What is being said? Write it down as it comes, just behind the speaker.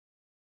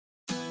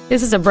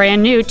This is a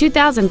brand new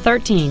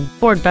 2013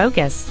 Ford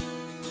Focus.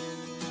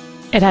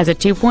 It has a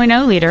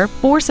 2.0-liter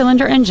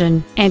four-cylinder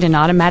engine and an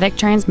automatic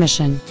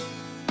transmission.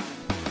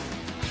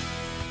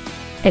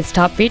 Its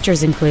top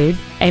features include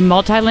a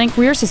multi-link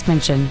rear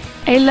suspension,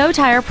 a low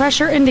tire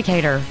pressure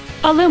indicator,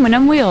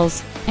 aluminum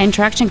wheels, and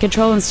traction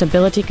control and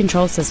stability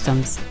control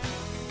systems.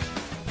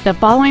 The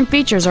following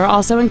features are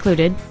also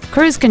included: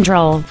 cruise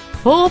control,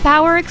 full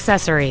power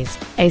accessories,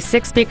 a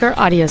 6-speaker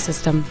audio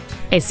system,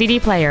 a CD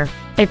player,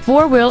 a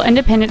 4-wheel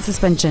independent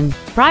suspension,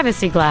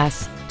 privacy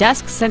glass,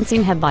 dusk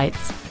sensing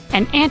headlights,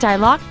 an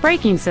anti-lock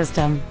braking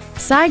system,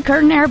 side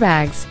curtain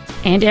airbags,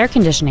 and air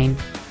conditioning.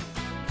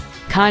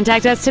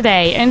 Contact us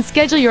today and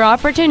schedule your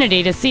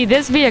opportunity to see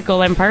this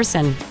vehicle in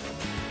person.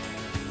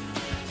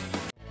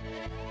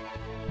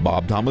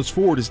 Bob Thomas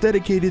Ford is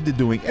dedicated to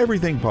doing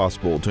everything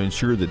possible to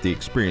ensure that the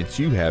experience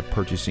you have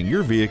purchasing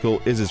your vehicle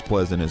is as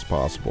pleasant as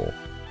possible.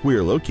 We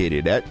are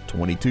located at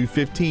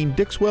 2215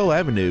 Dixwell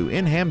Avenue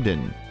in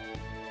Hamden.